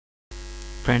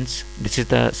Friends, this is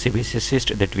the sebaceous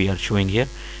cyst that we are showing here.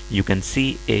 You can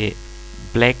see a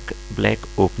black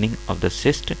opening of the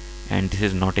cyst, and this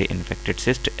is not a infected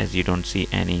cyst, as you don't see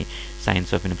any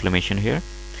signs of inflammation here.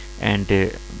 And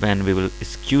when we will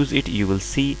squeeze it, you will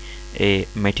see a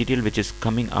material which is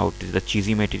coming out. This is the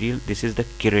cheesy material. This is the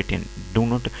keratin. Do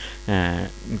not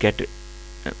get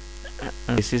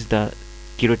this is the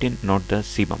keratin, not the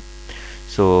sebum.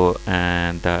 So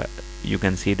the you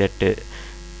can see that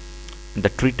the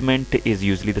treatment is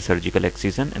usually the surgical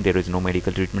excision, and there is no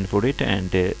medical treatment for it,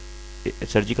 and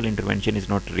surgical intervention is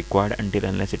not required until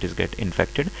unless it is get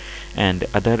infected. And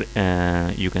other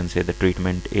you can say the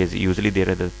treatment is usually there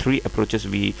are the three approaches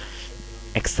we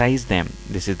excise them.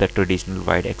 This is the traditional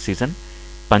wide excision,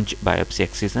 punch biopsy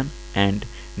excision, and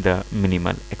the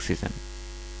minimal excision.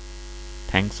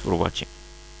 Thanks for watching.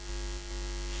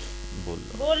 बोल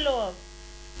लो बोल लो अब।